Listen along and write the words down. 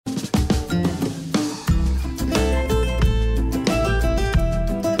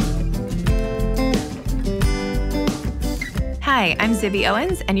Hi, I'm Zibby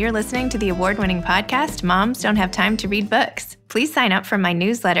Owens, and you're listening to the award-winning podcast, Moms Don't Have Time to Read Books. Please sign up for my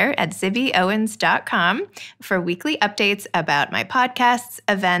newsletter at zibbyowens.com for weekly updates about my podcasts,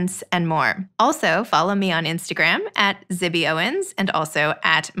 events, and more. Also, follow me on Instagram at Zibby Owens and also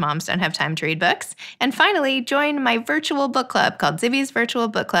at Moms Don't Have Time to Read Books. And finally, join my virtual book club called Zibby's Virtual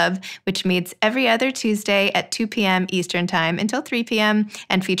Book Club, which meets every other Tuesday at 2 p.m. Eastern Time until 3 p.m.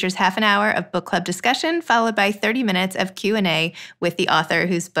 and features half an hour of book club discussion followed by 30 minutes of Q&A with the author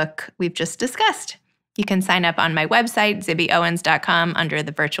whose book we've just discussed. You can sign up on my website, zibbyowens.com, under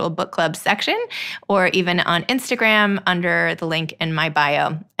the Virtual Book Club section, or even on Instagram under the link in my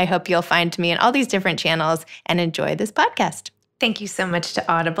bio. I hope you'll find me in all these different channels and enjoy this podcast. Thank you so much to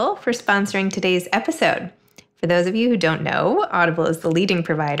Audible for sponsoring today's episode. For those of you who don't know, Audible is the leading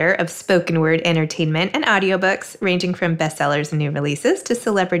provider of spoken word entertainment and audiobooks, ranging from bestsellers and new releases to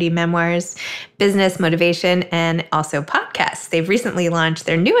celebrity memoirs, business motivation, and also podcasts. They've recently launched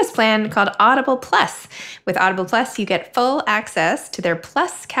their newest plan called Audible Plus. With Audible Plus, you get full access to their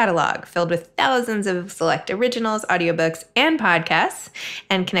Plus catalog filled with thousands of select originals, audiobooks, and podcasts,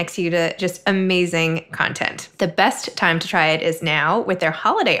 and connects you to just amazing content. The best time to try it is now with their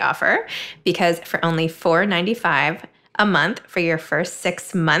holiday offer, because for only $4.95 a month for your first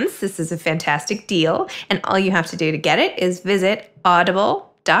 6 months. This is a fantastic deal. And all you have to do to get it is visit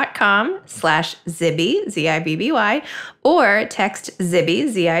audible.com/Zibby, Z-I-B-B-Y, or text Zibby,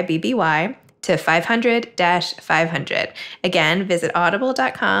 Z-I-B-B-Y, to 500-500. Again, visit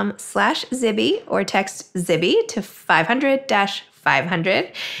audible.com/Zibby or text Zibby to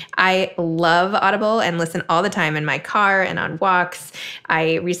 500-500. I love Audible and listen all the time in my car and on walks.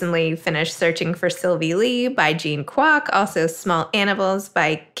 I recently finished Searching for Sylvie Lee by Jean Kwok, also Small Animals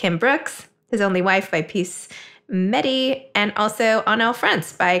by Kim Brooks, His Only Wife by Peace Medi, and also On All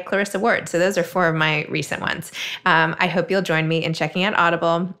Fronts by Clarissa Ward. So those are 4 of my recent ones. I hope you'll join me in checking out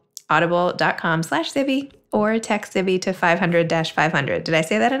Audible, audible.com/Zibby, or text Zibby to 500-500. Did I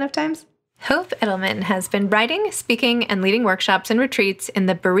say that enough times? Hope Edelman has been writing, speaking, and leading workshops and retreats in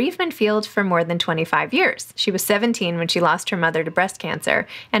the bereavement field for more than 25 years. She was 17 when she lost her mother to breast cancer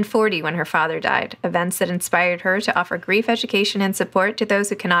and 40 when her father died, events that inspired her to offer grief education and support to those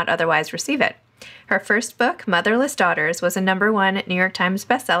who cannot otherwise receive it. Her first book, Motherless Daughters, was a #1 New York Times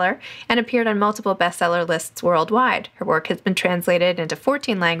bestseller and appeared on multiple bestseller lists worldwide. Her work has been translated into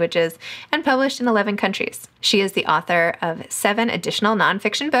 14 languages and published in 11 countries. She is the author of 7 additional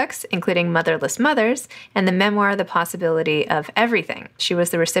nonfiction books, including Motherless Mothers and the memoir The Possibility of Everything. She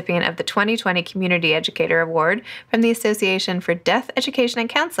was the recipient of the 2020 Community Educator Award from the Association for Death Education and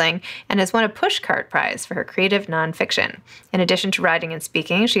Counseling and has won a Pushcart Prize for her creative nonfiction. In addition to writing and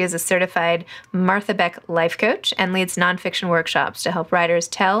speaking, she is a certified Martha Beck life coach and leads nonfiction workshops to help writers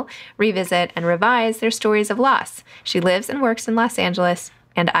tell, revisit, and revise their stories of loss. She lives and works in Los Angeles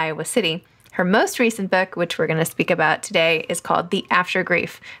and Iowa City. Her most recent book, which we're going to speak about today, is called The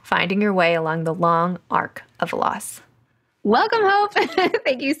AfterGrief: Finding Your Way Along the Long Arc of Loss. Welcome, Hope.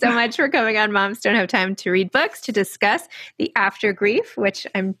 Thank you so much for coming on Moms Don't Have Time to Read Books to discuss The AfterGrief, which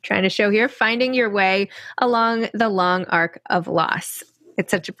I'm trying to show here, Finding Your Way Along the Long Arc of Loss. It's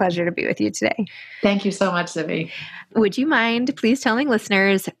such a pleasure to be with you today. Thank you so much, Zibby. Would you mind please telling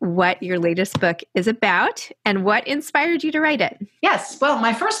listeners what your latest book is about and what inspired you to write it? Yes. Well,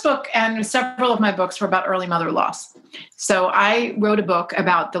 my first book and several of my books were about early mother loss. So I wrote a book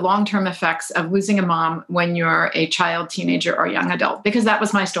about the long-term effects of losing a mom when you're a child, teenager, or young adult, because that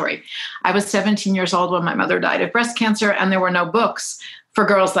was my story. I was 17 years old when my mother died of breast cancer, and there were no books for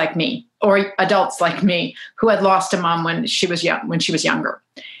girls like me or adults like me who had lost a mom when she was younger.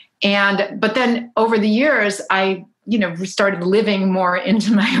 But then over the years, I started living more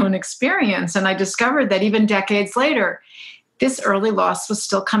into my own experience. And I discovered that even decades later, this early loss was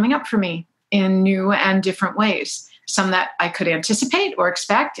still coming up for me in new and different ways. Some that I could anticipate or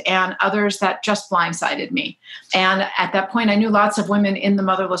expect, and others that just blindsided me. And at that point, I knew lots of women in the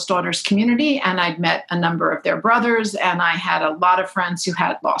Motherless Daughters community, and I'd met a number of their brothers, and I had a lot of friends who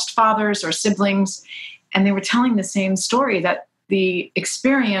had lost fathers or siblings, and they were telling the same story, that the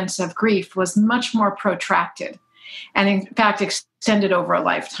experience of grief was much more protracted and in fact extended over a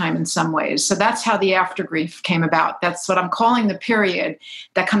lifetime in some ways. So that's how the AfterGrief came about. That's what I'm calling the period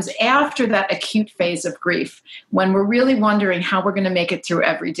that comes after that acute phase of grief, when we're really wondering how we're going to make it through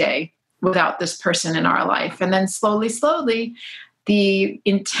every day without this person in our life. And then slowly, the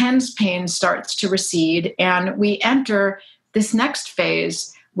intense pain starts to recede, and we enter this next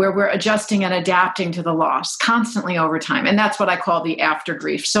phase where we're adjusting and adapting to the loss constantly over time. And that's what I call the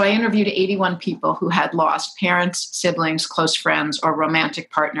AfterGrief. So I interviewed 81 people who had lost parents, siblings, close friends, or romantic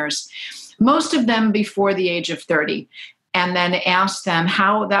partners, most of them before the age of 30. and then ask them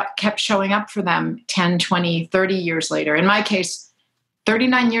how that kept showing up for them 10, 20, 30 years later. In my case,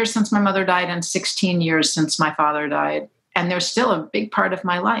 39 years since my mother died and 16 years since my father died. And they're still a big part of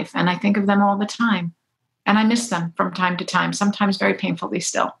my life. And I think of them all the time. And I miss them from time to time, sometimes very painfully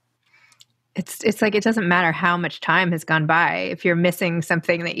still. It's like it doesn't matter how much time has gone by. If you're missing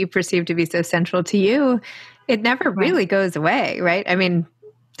something that you perceive to be so central to you, it never really goes away, right? I mean,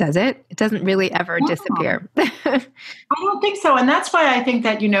 does it? It doesn't really ever disappear. I don't think so. And that's why I think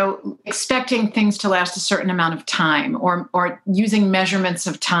that, expecting things to last a certain amount of time or using measurements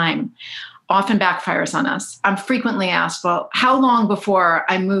of time often backfires on us. I'm frequently asked, well, how long before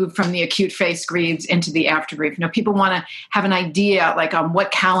I move from the acute phase grief into the aftergrief? People want to have an idea like on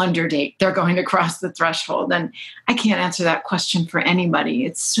what calendar date they're going to cross the threshold. And I can't answer that question for anybody.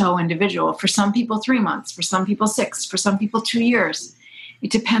 It's so individual. For some people, 3 months, for some people, 6, for some people, 2 years.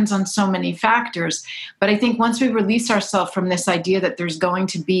 It depends on so many factors. But I think once we release ourselves from this idea that there's going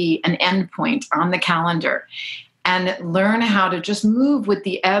to be an endpoint on the calendar and learn how to just move with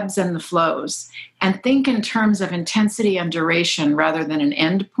the ebbs and the flows and think in terms of intensity and duration rather than an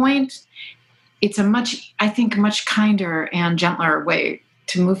end point, it's a much kinder and gentler way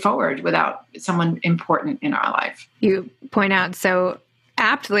to move forward without someone important in our life. You point out so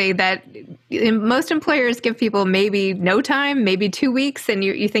aptly that most employers give people maybe no time, maybe 2 weeks, and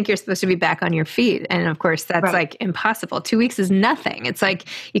you think you're supposed to be back on your feet. And of course, that's like impossible. 2 weeks is nothing. It's like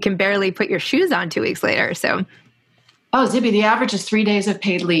you can barely put your shoes on 2 weeks later. So, Zibby, the average is 3 days of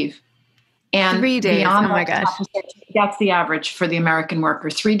paid leave. And 3 days, oh my gosh. That's the average for the American worker,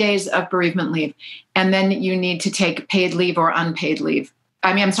 3 days of bereavement leave. And then you need to take paid leave or unpaid leave.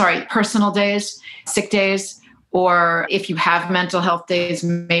 Personal days, sick days, or if you have mental health days,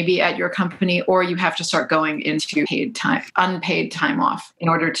 maybe at your company, or you have to start going into unpaid time off in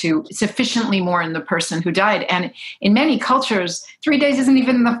order to sufficiently mourn the person who died. And in many cultures, 3 days isn't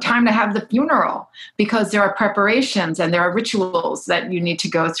even enough time to have the funeral because there are preparations and there are rituals that you need to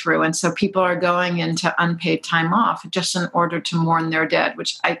go through. And so people are going into unpaid time off just in order to mourn their dead,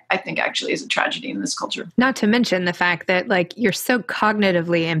 which I think actually is a tragedy in this culture. Not to mention the fact that you're so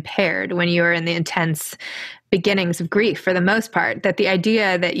cognitively impaired when you're in the intense beginnings of grief for the most part, that the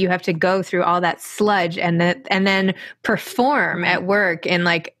idea that you have to go through all that sludge and then perform at work in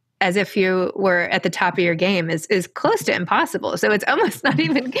as if you were at the top of your game is close to impossible. So it's almost not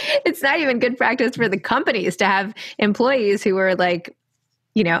even good practice for the companies to have employees who are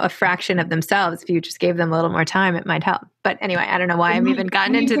a fraction of themselves. If you just gave them a little more time, it might help. But anyway, I don't know why I've even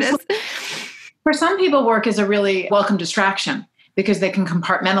gotten into this. For some people, work is a really welcome distraction, because they can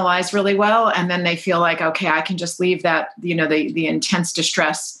compartmentalize really well. And then they feel like, okay, I can just leave that, the intense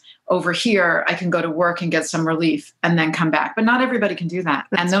distress over here. I can go to work and get some relief and then come back. But not everybody can do that.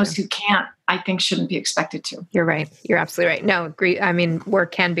 That's and those true. who can't, I think shouldn't be expected to. You're right. You're absolutely right. No, agree. I mean,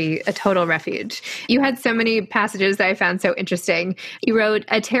 work can be a total refuge. You had so many passages that I found so interesting. You wrote,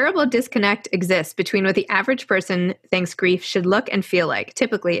 a terrible disconnect exists between what the average person thinks grief should look and feel like,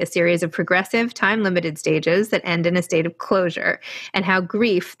 typically a series of progressive, time-limited stages that end in a state of closure, and how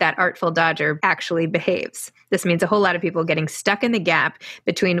grief, that artful dodger, actually behaves. This means a whole lot of people getting stuck in the gap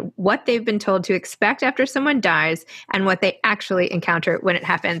between what they've been told to expect after someone dies and what they actually encounter when it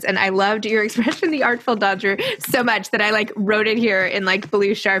happens. And I loved your expression, the artful dodger, so much that I wrote it here in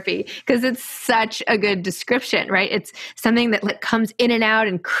blue Sharpie, because it's such a good description, right? It's something that comes in and out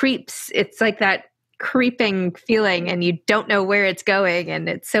and creeps. It's like that creeping feeling and you don't know where it's going. And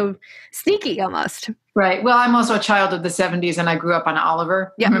it's so sneaky almost. Right. Well, I'm also a child of the 70s and I grew up on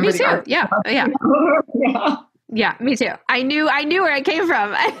Oliver. Yeah, me too. Yeah. Yeah, me too. I knew where it came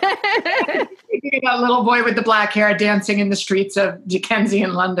from. That little boy with the black hair dancing in the streets of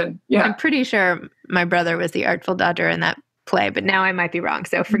Dickensian London. Yeah. I'm pretty sure my brother was the artful dodger in that play, but now I might be wrong,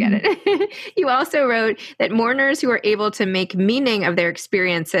 so forget it. You also wrote that mourners who are able to make meaning of their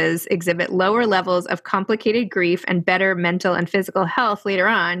experiences exhibit lower levels of complicated grief and better mental and physical health later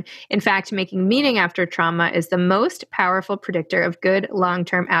on. In fact, making meaning after trauma is the most powerful predictor of good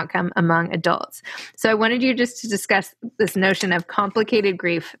long-term outcome among adults. So I wanted you just to discuss this notion of complicated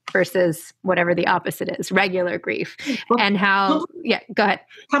grief versus whatever the opposite is, regular grief, and how, go ahead.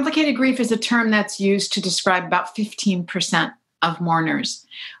 Complicated grief is a term that's used to describe about 15% of mourners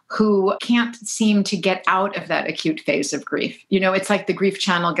who can't seem to get out of that acute phase of grief. It's like the grief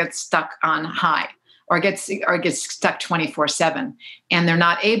channel gets stuck on high or gets stuck 24/7 and they're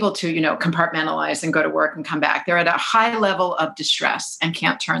not able to, compartmentalize and go to work and come back. They're at a high level of distress and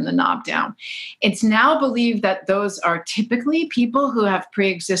can't turn the knob down. It's now believed that those are typically people who have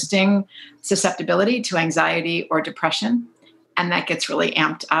pre-existing susceptibility to anxiety or depression. And that gets really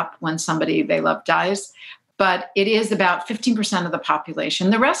amped up when somebody they love dies. but it is about 15% of the population.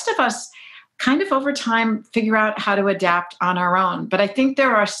 The rest of us kind of over time figure out how to adapt on our own. But I think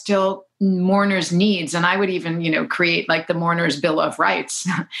there are still mourners' needs, and I would even, create like the mourner's bill of rights,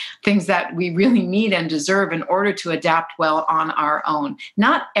 things that we really need and deserve in order to adapt well on our own.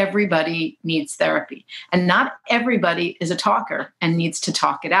 Not everybody needs therapy, and not everybody is a talker and needs to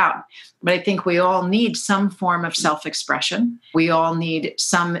talk it out. But I think we all need some form of self-expression. We all need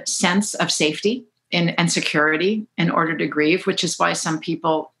some sense of safety and security in order to grieve, which is why some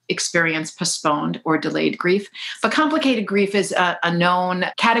people experience postponed or delayed grief. But complicated grief is a known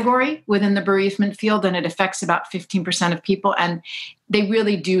category within the bereavement field, and it affects about 15% of people. And they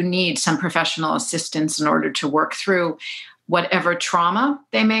really do need some professional assistance in order to work through whatever trauma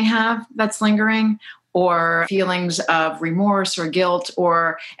they may have that's lingering, or feelings of remorse or guilt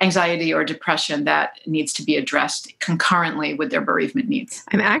or anxiety or depression that needs to be addressed concurrently with their bereavement needs.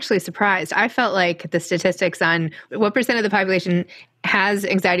 I'm actually surprised. I felt like the statistics on what percent of the population has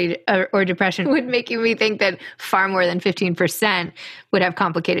anxiety or depression would make me think that far more than 15% would have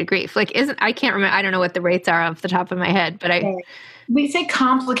complicated grief. I can't remember, I don't know what the rates are off the top of my head, but we say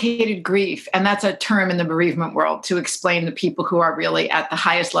complicated grief, and that's a term in the bereavement world to explain the people who are really at the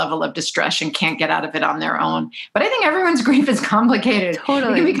highest level of distress and can't get out of it on their own. But I think everyone's grief is complicated.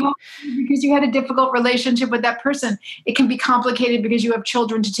 Totally. It can be complicated because you had a difficult relationship with that person. It can be complicated because you have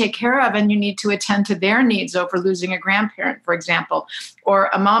children to take care of and you need to attend to their needs over losing a grandparent, for example, or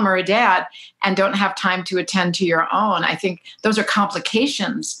a mom or a dad, and don't have time to attend to your own. I think those are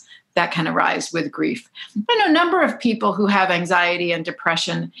complications that can arise with grief. A number of people who have anxiety and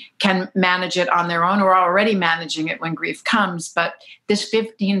depression can manage it on their own or are already managing it when grief comes. But this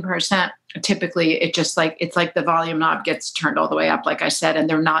 15%, typically it's like the volume knob gets turned all the way up, like I said, and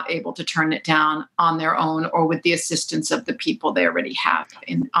they're not able to turn it down on their own or with the assistance of the people they already have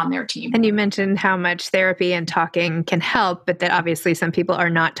on their team. And you mentioned how much therapy and talking can help, but that obviously some people are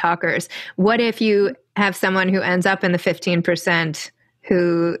not talkers. What if you have someone who ends up in the 15%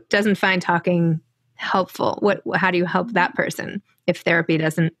 who doesn't find talking helpful? How do you help that person if therapy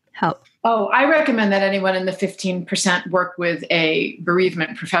doesn't help? Oh, I recommend that anyone in the 15% work with a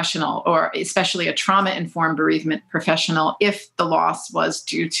bereavement professional, or especially a trauma-informed bereavement professional, if the loss was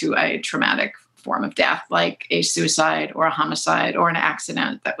due to a traumatic form of death, like a suicide or a homicide or an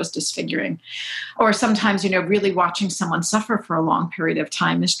accident that was disfiguring. Or sometimes, really watching someone suffer for a long period of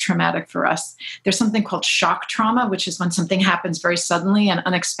time is traumatic for us. There's something called shock trauma, which is when something happens very suddenly and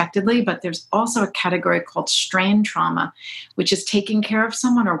unexpectedly, but there's also a category called strain trauma, which is taking care of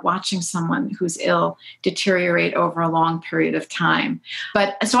someone or watching someone who's ill deteriorate over a long period of time.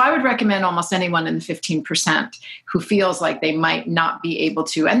 So I would recommend almost anyone in the 15% who feels like they might not be able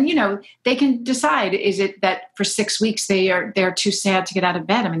to, and they can decide, is it that for 6 weeks they're too sad to get out of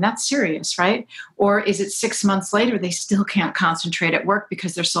bed? I mean, that's serious, right? Or is it 6 months later they still can't concentrate at work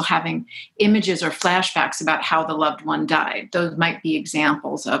because they're still having images or flashbacks about how the loved one died? Those might be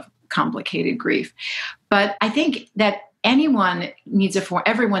examples of complicated grief. But I think that everyone needs a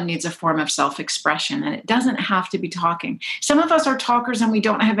form of self-expression, and it doesn't have to be talking. Some of us are talkers and we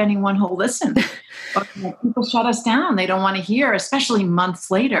don't have anyone who'll listen. People shut us down. They don't want to hear, especially months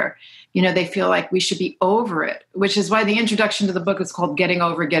later. They feel like we should be over it, which is why the introduction to the book is called Getting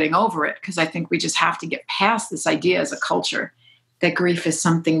Over It, because I think we just have to get past this idea as a culture that grief is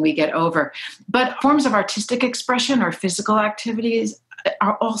something we get over. But forms of artistic expression or physical activities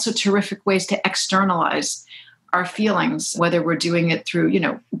are also terrific ways to externalize our feelings, whether we're doing it through,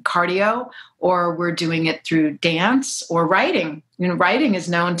 cardio, or we're doing it through dance or writing. Writing is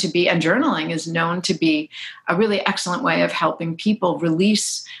known to be, and journaling is known to be, a really excellent way of helping people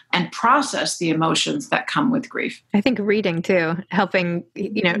release and process the emotions that come with grief. I think reading too, helping,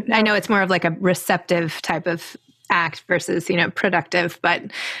 I know it's more of like a receptive type of act versus, productive, but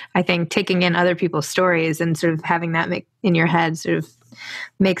I think taking in other people's stories and sort of having that in your head sort of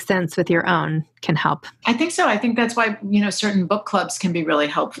make sense with your own can help. I think so. I think that's why, certain book clubs can be really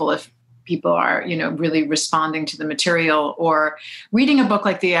helpful if people are, really responding to the material, or reading a book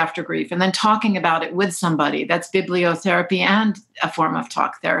like the AfterGrief and then talking about it with somebody. That's bibliotherapy and a form of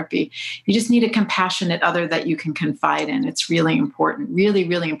talk therapy. You just need a compassionate other that you can confide in. It's really important, really,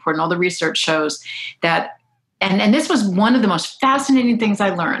 really important. All the research shows that, and this was one of the most fascinating things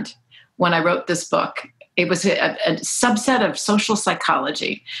I learned when I wrote this book. It was a subset of social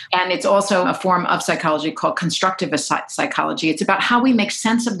psychology, and it's also a form of psychology called constructivist psychology. It's about how we make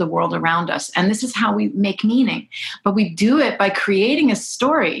sense of the world around us, and this is how we make meaning. But we do it by creating a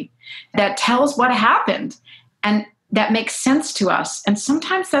story that tells what happened. And that makes sense to us. And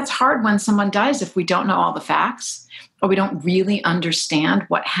sometimes that's hard when someone dies if we don't know all the facts, or we don't really understand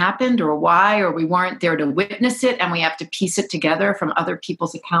what happened or why, or we weren't there to witness it and we have to piece it together from other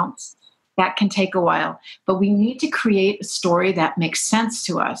people's accounts. That can take a while. But we need to create a story that makes sense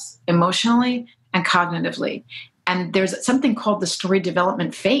to us emotionally and cognitively. And there's something called the story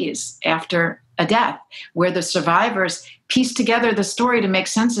development phase after a death, where the survivors piece together the story to make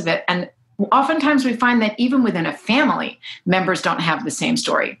sense of it. And oftentimes we find that even within a family, members don't have the same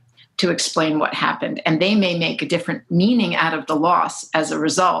story to explain what happened. And they may make a different meaning out of the loss as a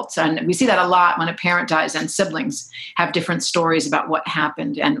result. And we see that a lot when a parent dies and siblings have different stories about what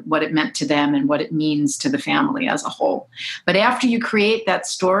happened and what it meant to them and what it means to the family as a whole. But after you create that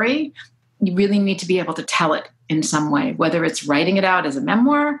story, you really need to be able to tell it in some way, whether it's writing it out as a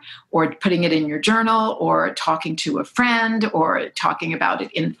memoir or putting it in your journal or talking to a friend or talking about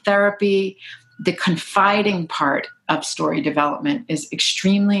it in therapy. The confiding part of story development is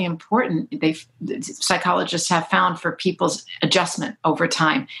extremely important. Psychologists have found for people's adjustment over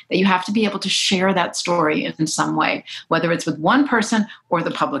time that you have to be able to share that story in some way, whether it's with one person or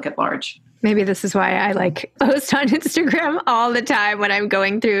the public at large. Maybe this is why I post on Instagram all the time when I'm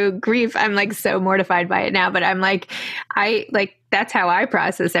going through grief. I'm so mortified by it now, but I'm that's how I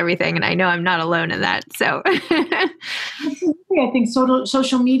process everything. And I know I'm not alone in that. So I think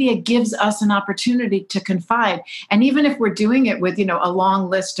social media gives us an opportunity to confide. And even if we're doing it with, a long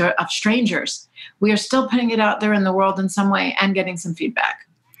list of strangers, we are still putting it out there in the world in some way and getting some feedback.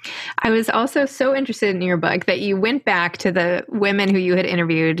 I was also so interested in your book that you went back to the women who you had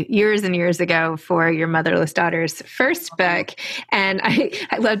interviewed years and years ago for your Motherless Daughters first book. And I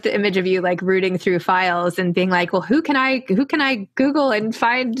loved the image of you rooting through files and being well, who can I Google and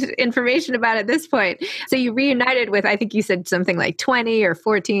find information about at this point? So you reunited with, I think you said something like 20 or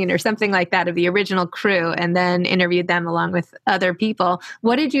 14 or something like that of the original crew, and then interviewed them along with other people.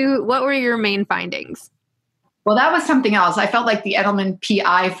 What were your main findings? Well, that was something else. I felt like the Edelman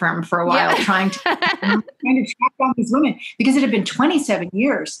PI firm for a while, trying to track down these women, because it had been 27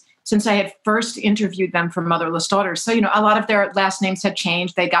 years since I had first interviewed them for Motherless Daughters. So, a lot of their last names had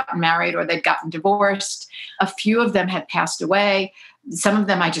changed. They'd gotten married or they'd gotten divorced. A few of them had passed away. Some of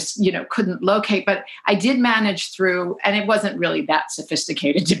them I just, couldn't locate, but I did manage through, and it wasn't really that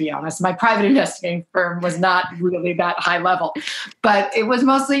sophisticated, to be honest. My private investigating firm was not really that high level, but it was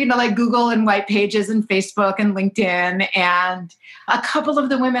mostly, Google and white pages and Facebook and LinkedIn, and a couple of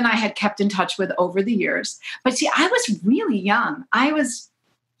the women I had kept in touch with over the years. But see, I was really young. I was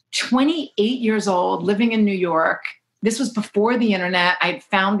 28 years old, living in New York. This was before the internet. I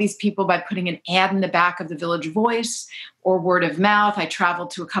found these people by putting an ad in the back of the Village Voice or word of mouth. I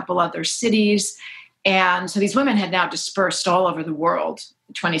traveled to a couple other cities. And so these women had now dispersed all over the world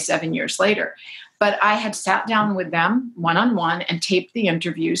 27 years later. But I had sat down with them one-on-one and taped the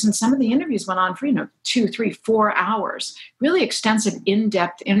interviews. And some of the interviews went on for, 2, 3, 4 hours, really extensive,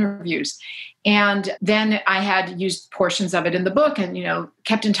 in-depth interviews. And then I had used portions of it in the book and,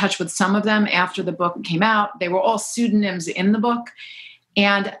 kept in touch with some of them after the book came out. They were all pseudonyms in the book.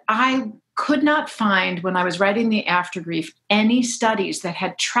 And I could not find, when I was writing the AfterGrief, any studies that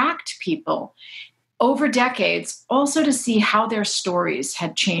had tracked people over decades, also to see how their stories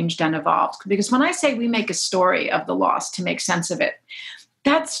had changed and evolved. Because when I say we make a story of the loss to make sense of it,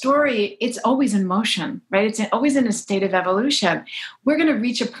 that story, it's always in motion, right? It's always in a state of evolution. We're going to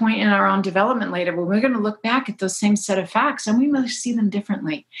reach a point in our own development later where we're going to look back at those same set of facts and we might see them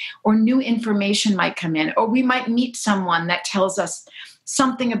differently, or new information might come in, or we might meet someone that tells us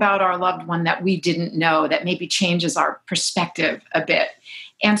something about our loved one that we didn't know that maybe changes our perspective a bit.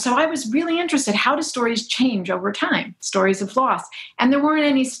 And so I was really interested, how do stories change over time? Stories of loss. And there weren't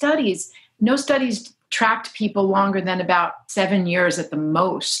any studies. No studies tracked people longer than about 7 years at the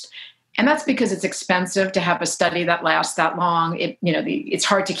most. And that's because it's expensive to have a study that lasts that long. It's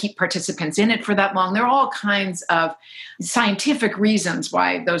hard to keep participants in it for that long. There are all kinds of scientific reasons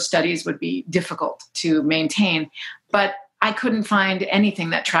why those studies would be difficult to maintain. But I couldn't find anything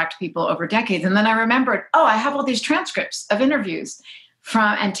that tracked people over decades. And then I remembered, I have all these transcripts of interviews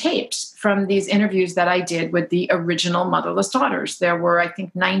and tapes from these interviews that I did with the original Motherless Daughters. There were, I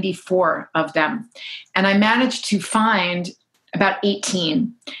think, 94 of them. And I managed to find about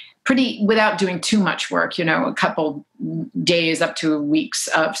 18, without doing too much work, a couple days up to weeks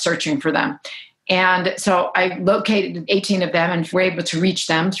of searching for them. And so I located 18 of them and were able to reach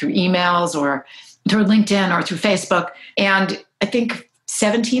them through emails or through LinkedIn or through Facebook. And I think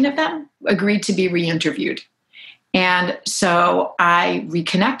 17 of them agreed to be re-interviewed. And so I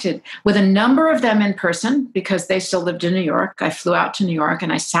reconnected with a number of them in person because they still lived in New York. I flew out to New York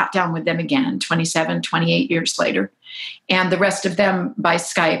and I sat down with them again 27, 28 years later and the rest of them by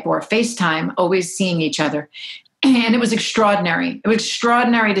Skype or FaceTime, always seeing each other. And it was extraordinary. It was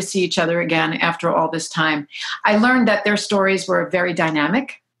extraordinary to see each other again after all this time. I learned that their stories were very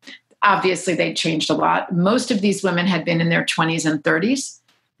dynamic. Obviously, they changed a lot. Most of these women had been in their 20s and 30s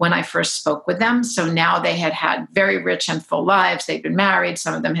when I first spoke with them. So now they had had very rich and full lives. They'd been married.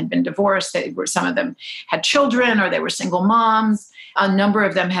 Some of them had been divorced. Some of them had children, or they were single moms. A number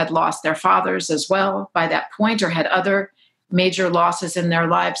of them had lost their fathers as well by that point, or had other major losses in their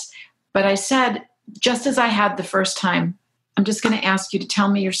lives. But I said, just as I had the first time, I'm just going to ask you to tell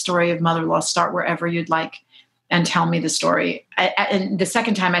me your story of mother loss. Start wherever you'd like and tell me the story. And the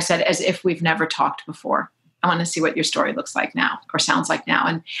second time I said, as if we've never talked before. I want to see what your story looks like now or sounds like now.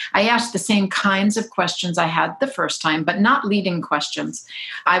 And I asked the same kinds of questions I had the first time, but not leading questions.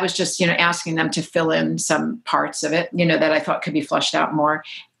 I was just, asking them to fill in some parts of it, that I thought could be fleshed out more.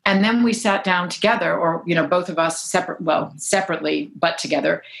 And then we sat down together, or, both of us separately, but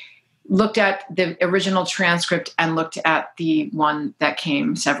together, looked at the original transcript and looked at the one that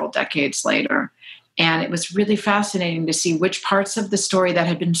came several decades later. And it was really fascinating to see which parts of the story that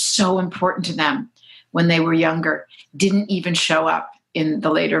had been so important to them when they were younger didn't even show up in the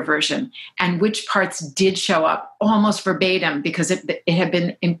later version, and which parts did show up almost verbatim, because it had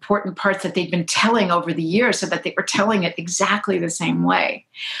been important parts that they'd been telling over the years, so that they were telling it exactly the same way.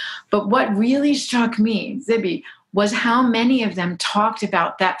 But what really struck me, Zibby, was how many of them talked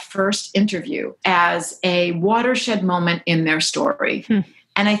about that first interview as a watershed moment in their story.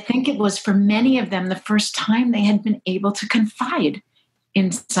 And I think it was, for many of them, the first time they had been able to confide in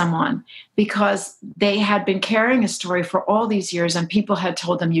someone, because they had been carrying a story for all these years, and people had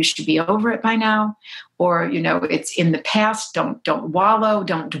told them, you should be over it by now, or, it's in the past, don't wallow,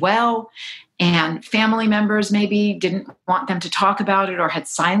 don't dwell. And family members maybe didn't want them to talk about it, or had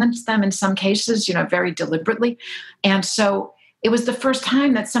silenced them in some cases, very deliberately. And so it was the first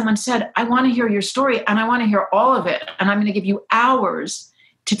time that someone said, I want to hear your story, and I want to hear all of it, and I'm going to give you hours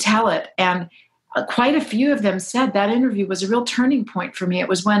to tell it. And quite a few of them said that interview was a real turning point for me. It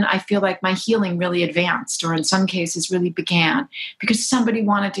was when I feel like my healing really advanced, or in some cases really began, because somebody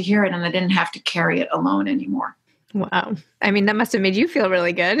wanted to hear it and I didn't have to carry it alone anymore. Wow. I mean, that must have made you feel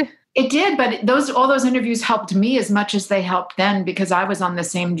really good. It did, but all those interviews helped me as much as they helped them, because I was on the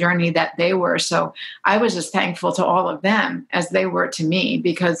same journey that they were. So I was just thankful to all of them as they were to me,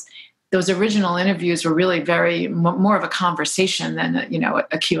 because those original interviews were really very more of a conversation than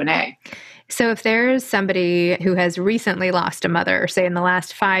a Q&A. So if there's somebody who has recently lost a mother, say in the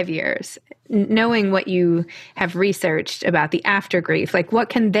last 5 years, knowing what you have researched about the AfterGrief, like what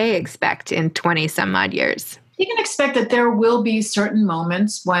can they expect in 20 some odd years? You can expect that there will be certain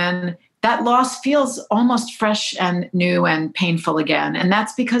moments when that loss feels almost fresh and new and painful again. And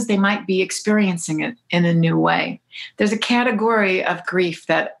that's because they might be experiencing it in a new way. There's a category of grief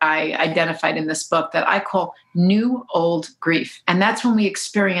that I identified in this book that I call new old grief. And that's when we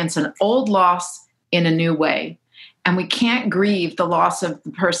experience an old loss in a new way. And we can't grieve the loss of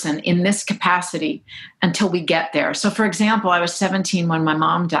the person in this capacity until we get there. So, for example, I was 17 when my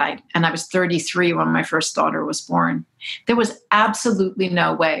mom died, and I was 33 when my first daughter was born. There was absolutely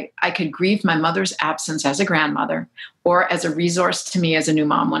no way I could grieve my mother's absence as a grandmother or as a resource to me as a new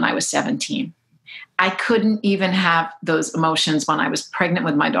mom when I was 17. I couldn't even have those emotions when I was pregnant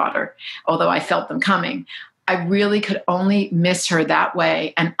with my daughter, although I felt them coming. I really could only miss her that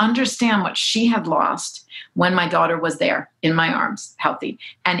way and understand what she had lost when my daughter was there in my arms, healthy.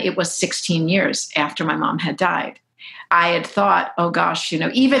 And it was 16 years after my mom had died. I had thought, oh gosh,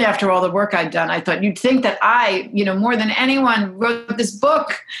 even after all the work I'd done, I thought you'd think that I, more than anyone wrote this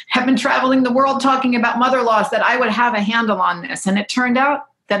book, have been traveling the world talking about mother loss, that I would have a handle on this. And it turned out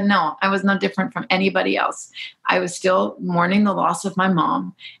that no, I was no different from anybody else. I was still mourning the loss of my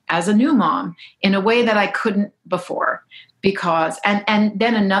mom as a new mom in a way that I couldn't before. Because, and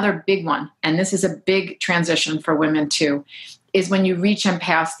then another big one, and this is a big transition for women too, is when you reach and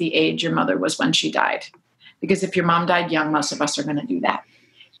pass the age your mother was when she died. Because if your mom died young, most of us are going to do that.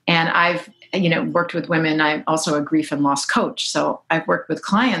 And I've, worked with women. I'm also a grief and loss coach. So I've worked with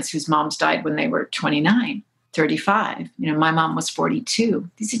clients whose moms died when they were 29. 35. My mom was 42.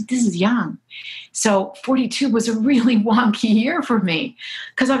 This is young. So 42 was a really wonky year for me,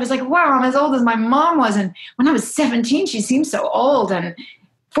 because I was like, wow, I'm as old as my mom was. And when I was 17, she seemed so old. And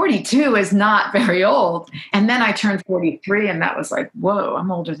 42 is not very old. And then I turned 43, and that was like, whoa, I'm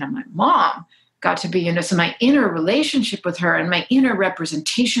older than my mom. Got to be, so my inner relationship with her and my inner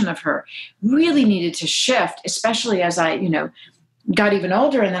representation of her really needed to shift, especially as I, got even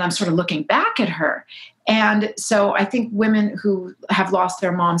older, and then I'm sort of looking back at her. And so I think women who have lost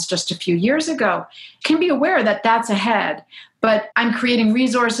their moms just a few years ago can be aware that that's ahead. But I'm creating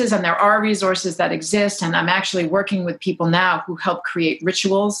resources, and there are resources that exist. And I'm actually working with people now who help create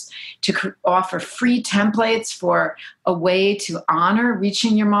rituals to offer free templates for a way to honor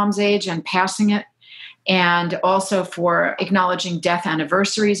reaching your mom's age and passing it. And also for acknowledging death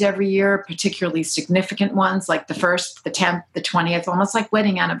anniversaries every year, particularly significant ones like the 1st, the 10th, the 20th, almost like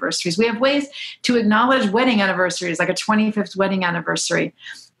wedding anniversaries. We have ways to acknowledge wedding anniversaries, like a 25th wedding anniversary,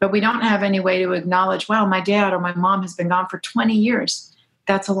 but we don't have any way to acknowledge, wow, my dad or my mom has been gone for 20 years.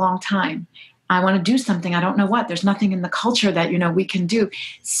 That's a long time. I want to do something. I don't know what. There's nothing in the culture that, we can do.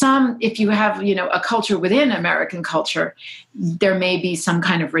 If you have, a culture within American culture, there may be some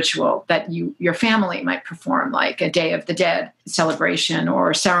kind of ritual that your family might perform, like a Day of the Dead celebration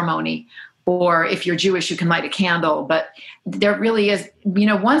or ceremony. Or if you're Jewish, you can light a candle. But there really is,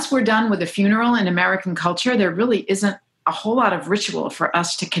 once we're done with a funeral in American culture, there really isn't a whole lot of ritual for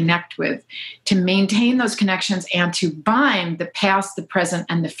us to connect with, to maintain those connections and to bind the past, the present,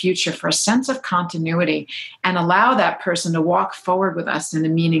 and the future for a sense of continuity and allow that person to walk forward with us in a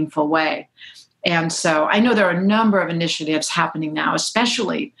meaningful way. And so I know there are a number of initiatives happening now,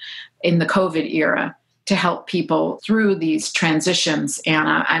 especially in the COVID era, to help people through these transitions.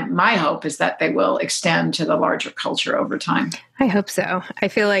 And my hope is that they will extend to the larger culture over time. I hope so. I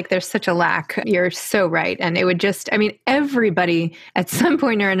feel like there's such a lack. You're so right. And it would everybody at some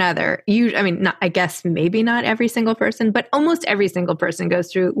point or another, I guess maybe not every single person, but almost every single person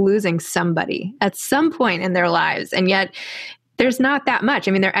goes through losing somebody at some point in their lives. And yet there's not that much.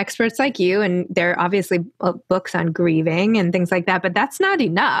 There are experts like you, and there are obviously books on grieving and things like that, but that's not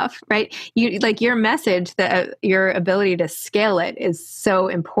enough, right? Your message, your ability to scale it is so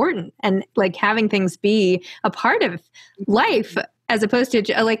important. And having things be a part of life, as opposed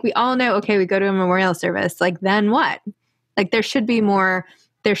to we all know, okay, we go to a memorial service, then what? There should be more,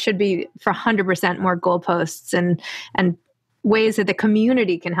 for 100% more goalposts and ways that the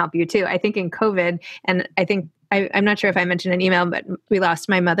community can help you too. I think in COVID, and I think I'm not sure if I mentioned an email, but we lost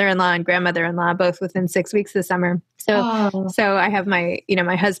my mother-in-law and grandmother-in-law both within 6 weeks this summer. So I have my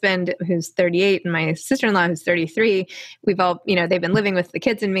husband who's 38 and my sister-in-law who's 33. We've all, they've been living with the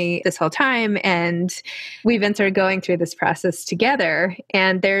kids and me this whole time. And we've been sort of going through this process together.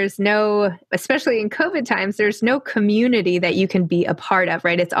 And there's no, especially in COVID times, there's no community that you can be a part of,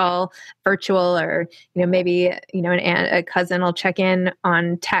 right? It's all virtual or, maybe, a cousin will check in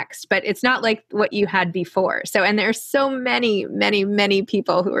on text, but it's not like what you had before. So, and there's so many, many, many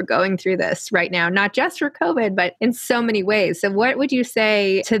people who are going through this right now, not just for COVID, but in so many ways. So what would you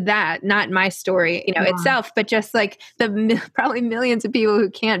say to that? Not my story, itself, but just the probably millions of people who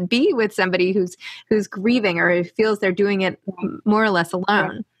can't be with somebody who's grieving or who feels they're doing it more or less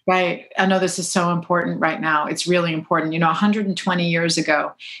alone. Right. I know this is so important right now. It's really important. 120 years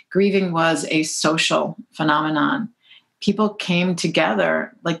ago, grieving was a social phenomenon. People came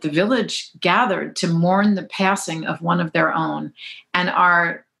together, like the village gathered to mourn the passing of one of their own. And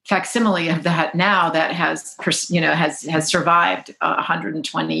our facsimile of that now that has survived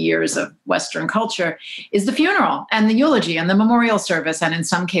 120 years of Western culture is the funeral and the eulogy and the memorial service, and in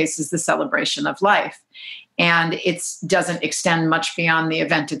some cases, the celebration of life. And it doesn't extend much beyond the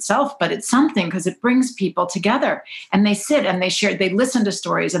event itself, but it's something because it brings people together and they sit and they share, they listen to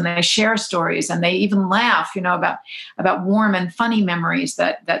stories and they share stories and they even laugh, about warm and funny memories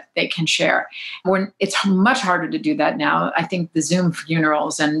that they can share. It's much harder to do that now. I think the Zoom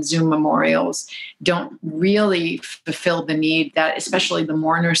funerals and Zoom memorials don't really fulfill the need that especially the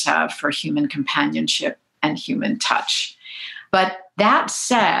mourners have for human companionship and human touch. But that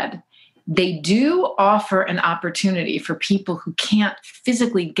said, they do offer an opportunity for people who can't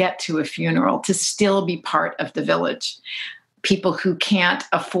physically get to a funeral to still be part of the village. People who can't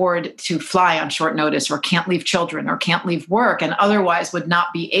afford to fly on short notice or can't leave children or can't leave work and otherwise would not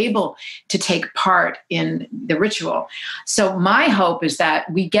be able to take part in the ritual. So my hope is that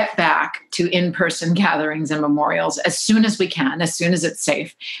we get back to in-person gatherings and memorials as soon as we can, as soon as it's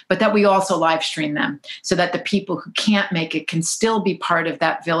safe, but that we also live stream them so that the people who can't make it can still be part of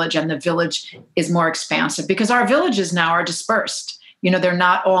that village and the village is more expansive because our villages now are dispersed. They're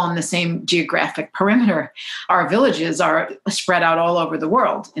not all in the same geographic perimeter. Our villages are spread out all over the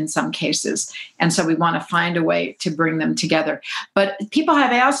world in some cases. And so we want to find a way to bring them together. But people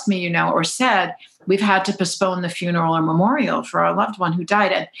have asked me, or said, we've had to postpone the funeral or memorial for our loved one who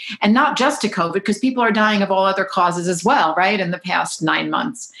died. And not just to COVID, because people are dying of all other causes as well, right, in the past 9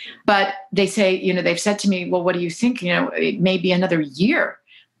 months. But they say, they've said to me, well, what do you think? It may be another year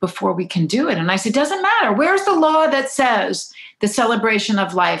before we can do it. And I said, doesn't matter. Where's the law that says the celebration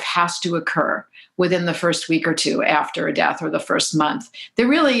of life has to occur? within the first week or two after a death or the first month. There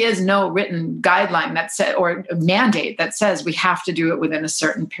really is no written guideline that said, or mandate that says we have to do it within a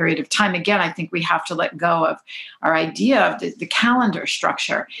certain period of time. Again, I think we have to let go of our idea of the calendar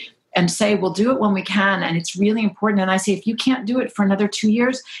structure and say, we'll do it when we can. And it's really important. And I say, if you can't do it for another 2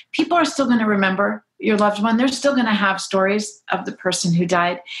 years, people are still going to remember your loved one. They're still going to have stories of the person who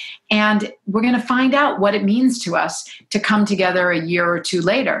died. And we're going to find out what it means to us to come together a year or two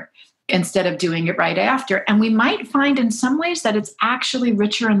later instead of doing it right after. And we might find in some ways that it's actually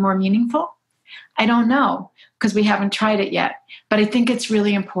richer and more meaningful. I don't know, because we haven't tried it yet. But I think it's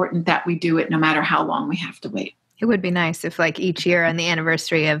really important that we do it no matter how long we have to wait. It would be nice if, like, each year on the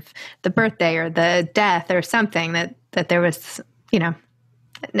anniversary of the birthday or the death or something, that there was, you know,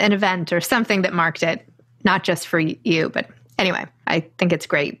 an event or something that marked it, not just for you. But anyway, I think it's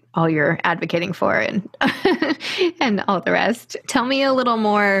great, all you're advocating for and and all the rest. Tell me a little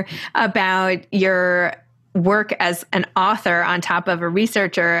more about your work as an author on top of a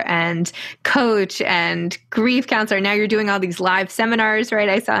researcher and coach and grief counselor. Now you're doing all these live seminars, right?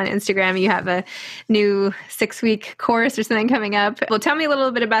 I saw on Instagram you have a new 6-week course or something coming up. Well, tell me a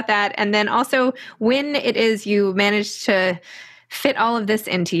little bit about that. And then also when it is you managed to fit all of this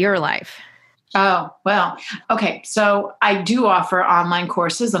into your life. Oh, well, okay. So I do offer online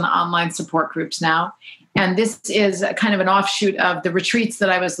courses and online support groups now. And this is a kind of an offshoot of the retreats that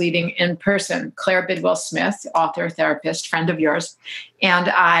I was leading in person. Claire Bidwell-Smith, author, therapist, friend of yours, and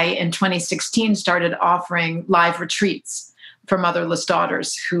I, in 2016, started offering live retreats for motherless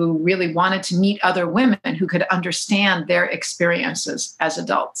daughters who really wanted to meet other women who could understand their experiences as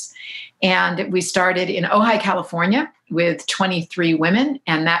adults. And we started in Ojai, California, with 23 women,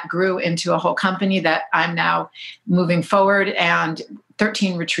 and that grew into a whole company that I'm now moving forward, and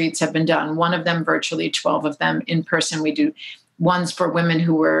 13 retreats have been done, one of them virtually, 12 of them in person. We do ones for women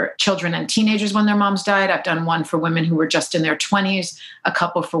who were children and teenagers when their moms died. I've done one for women who were just in their 20s, a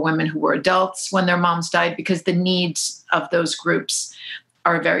couple for women who were adults when their moms died, because the needs of those groups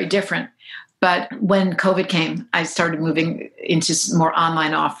are very different. But when COVID came, I started moving into more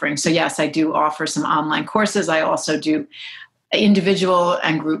online offerings. So yes, I do offer some online courses. I also do individual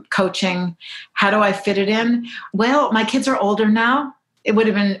and group coaching. How do I fit it in? Well, my kids are older now. It would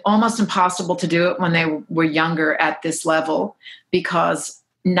have been almost impossible to do it when they were younger at this level, because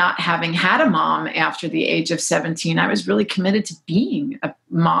not having had a mom after the age of 17, I was really committed to being a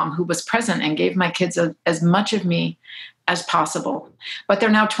mom who was present and gave my kids as much of me as possible. But they're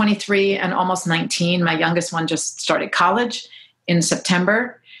now 23 and almost 19. My youngest one just started college in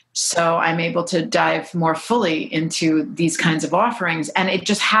September. So I'm able to dive more fully into these kinds of offerings. And it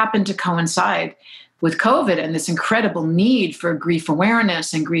just happened to coincide with COVID and this incredible need for grief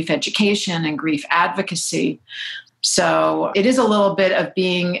awareness and grief education and grief advocacy. So it is a little bit of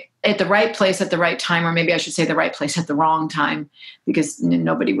being at the right place at the right time, or maybe I should say the right place at the wrong time, because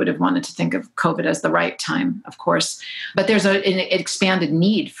nobody would have wanted to think of COVID as the right time, of course. But there's an expanded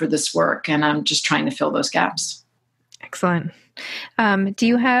need for this work, and I'm just trying to fill those gaps. Excellent. Do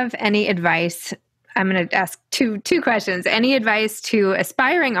you have any advice? I'm going to ask two questions. Any advice to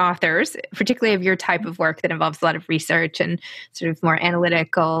aspiring authors, particularly of your type of work that involves a lot of research and sort of more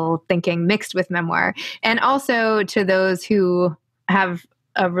analytical thinking mixed with memoir, and also to those who have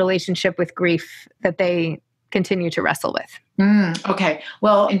a relationship with grief that they continue to wrestle with? Okay.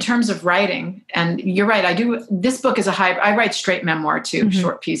 Well, in terms of writing, and you're right, this book is a hybrid. I write straight memoir too,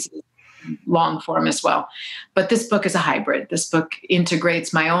 short pieces, long form as well. But this book is a hybrid. This book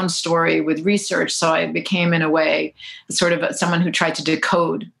integrates my own story with research. So I became, in a way, sort of someone who tried to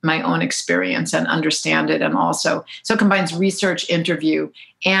decode my own experience and understand it. And also, so it combines research, interview,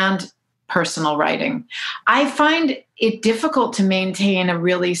 and personal writing. I find it difficult to maintain a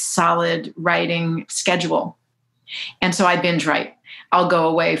really solid writing schedule. And so I binge write. I'll go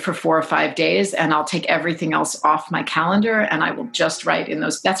away for 4 or 5 days and I'll take everything else off my calendar and I will just write in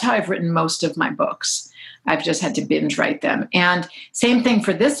those. That's how I've written most of my books. I've just had to binge write them. And same thing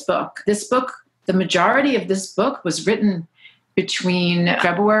for this book. The majority of this book was written between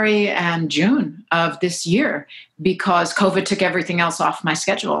February and June of this year, because COVID took everything else off my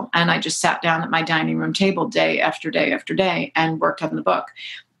schedule. And I just sat down at my dining room table day after day after day and worked on the book.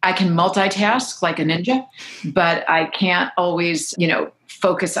 I can multitask like a ninja, but I can't always,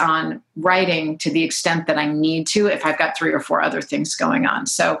 focus on writing to the extent that I need to if I've got 3 or 4 other things going on.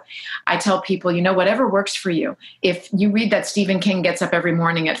 So I tell people, whatever works for you. If you read that Stephen King gets up every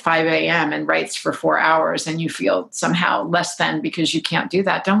morning at 5 a.m. and writes for 4 hours and you feel somehow less than because you can't do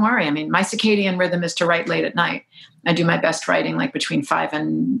that, don't worry. I mean, my circadian rhythm is to write late at night. I do my best writing like between 5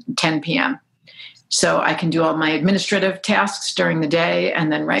 and 10 p.m. So I can do all my administrative tasks during the day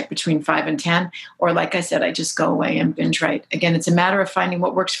and then write between 5 and 10. Or like I said, I just go away and binge write. Again, it's a matter of finding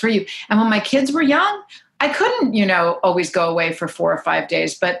what works for you. And when my kids were young, I couldn't, always go away for 4 or 5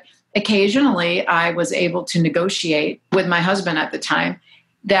 days. But occasionally I was able to negotiate with my husband at the time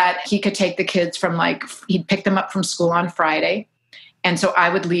that he could take the kids he'd pick them up from school on Friday. And so I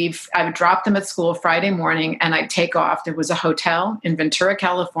would drop them at school Friday morning and I'd take off. There was a hotel in Ventura,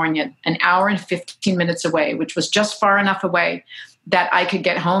 California, an hour and 15 minutes away, which was just far enough away that I could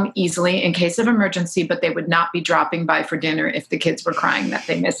get home easily in case of emergency, but they would not be dropping by for dinner if the kids were crying that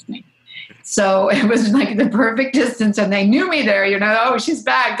they missed me. So it was like the perfect distance and they knew me there, oh, she's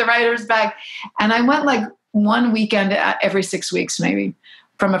back, the writer's back. And I went like one weekend every 6 weeks, maybe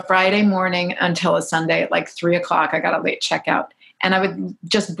from a Friday morning until a Sunday at like 3:00. I got a late checkout. And I would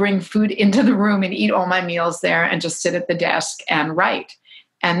just bring food into the room and eat all my meals there and just sit at the desk and write.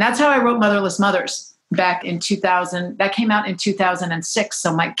 And that's how I wrote Motherless Mothers back in 2000. That came out in 2006.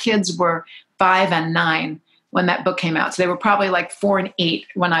 So my kids were 5 and 9 when that book came out. So they were probably like 4 and 8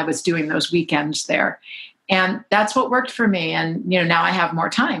 when I was doing those weekends there. And that's what worked for me. And, now I have more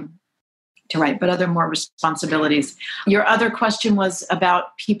time to write, but other more responsibilities. Your other question was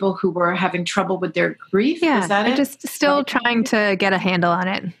about people who were having trouble with their grief. Yeah, is that it? Just still trying to get a handle on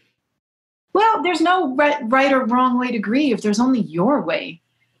it. Well, there's no right or wrong way to grieve. There's only your way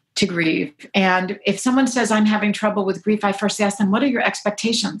to grieve. And if someone says, I'm having trouble with grief, I first ask them, what are your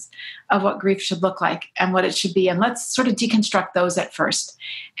expectations of what grief should look like and what it should be? And let's sort of deconstruct those at first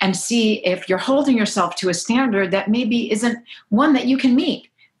and see if you're holding yourself to a standard that maybe isn't one that you can meet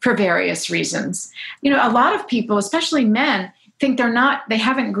for various reasons. A lot of people, especially men, think they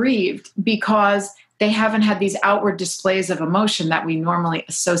haven't grieved because they haven't had these outward displays of emotion that we normally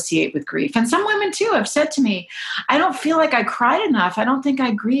associate with grief. And some women too have said to me, I don't feel like I cried enough. I don't think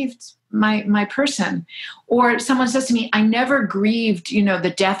I grieved my person. Or someone says to me, I never grieved,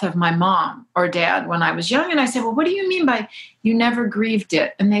 the death of my mom or dad when I was young. And I say, well, what do you mean by you never grieved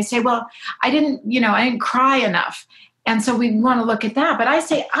it? And they say, well, I didn't cry enough. And so we want to look at that. But I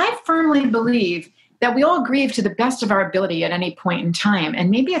say, I firmly believe that we all grieve to the best of our ability at any point in time.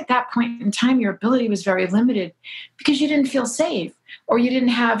 And maybe at that point in time, your ability was very limited because you didn't feel safe, or you didn't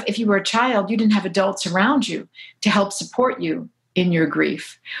have, if you were a child, you didn't have adults around you to help support you in your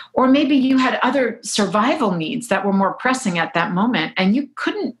grief. Or maybe you had other survival needs that were more pressing at that moment, and you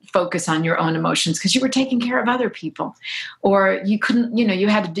couldn't focus on your own emotions because you were taking care of other people. Or you couldn't, you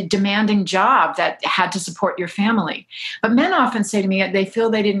had a demanding job that had to support your family. But men often say to me, they feel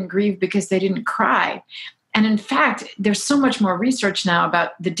they didn't grieve because they didn't cry. And in fact, there's so much more research now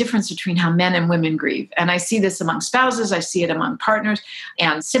about the difference between how men and women grieve. And I see this among spouses, I see it among partners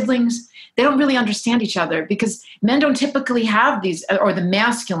and siblings. They don't really understand each other because men don't typically have these, or the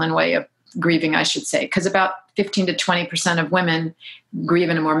masculine way of grieving, I should say, because about 15 to 20% of women grieve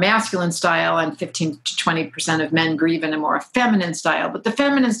in a more masculine style and 15 to 20% of men grieve in a more feminine style. But the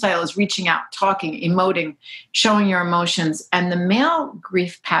feminine style is reaching out, talking, emoting, showing your emotions. And the male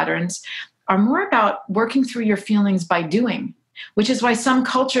grief patterns are more about working through your feelings by doing, which is why some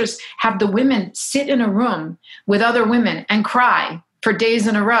cultures have the women sit in a room with other women and cry for days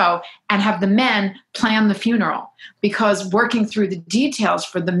in a row and have the men plan the funeral, because working through the details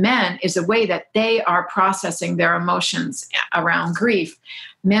for the men is a way that they are processing their emotions around grief.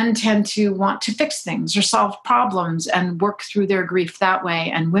 Men tend to want to fix things or solve problems and work through their grief that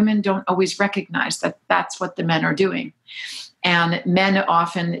way. And women don't always recognize that that's what the men are doing. And men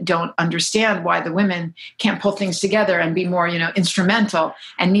often don't understand why the women can't pull things together and be more, instrumental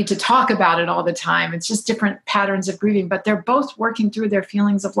and need to talk about it all the time. It's just different patterns of grieving, but they're both working through their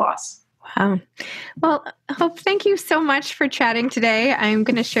feelings of loss. Wow. Well, Hope, thank you so much for chatting today. I'm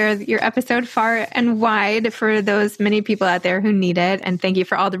going to share your episode far and wide for those many people out there who need it. And thank you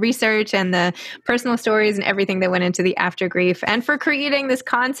for all the research and the personal stories and everything that went into the AfterGrief, and for creating this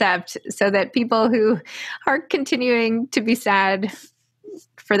concept so that people who are continuing to be sad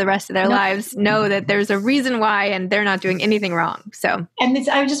for the rest of their lives know that there's a reason why and they're not doing anything wrong. So, and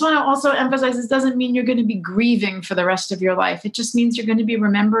I just want to also emphasize, this doesn't mean you're going to be grieving for the rest of your life. It just means you're going to be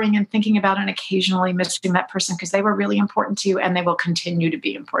remembering and thinking about and occasionally missing that person because they were really important to you and they will continue to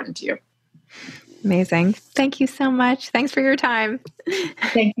be important to you. Amazing. Thank you so much. Thanks for your time.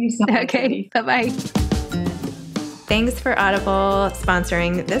 Thank you so much. Okay. Bye-bye. Thanks for Audible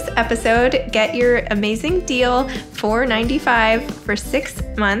sponsoring this episode. Get your amazing deal, $4.95 for 6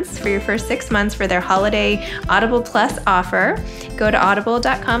 months, for your first 6 months for their holiday Audible Plus offer. Go to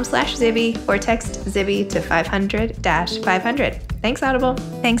audible.com/Zibby or text Zibby to 500-500. Thanks, Audible.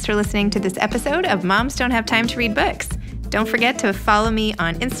 Thanks for listening to this episode of Moms Don't Have Time to Read Books. Don't forget to follow me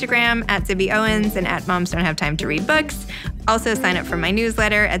on Instagram at Zibby Owens and at Moms Don't Have Time to Read Books. Also sign up for my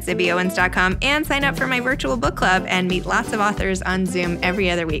newsletter at zibbyowens.com and sign up for my virtual book club and meet lots of authors on Zoom every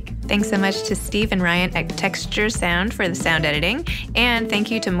other week. Thanks so much to Steve and Ryan at Texture Sound for the sound editing. And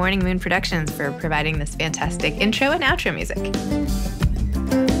thank you to Morning Moon Productions for providing this fantastic intro and outro music.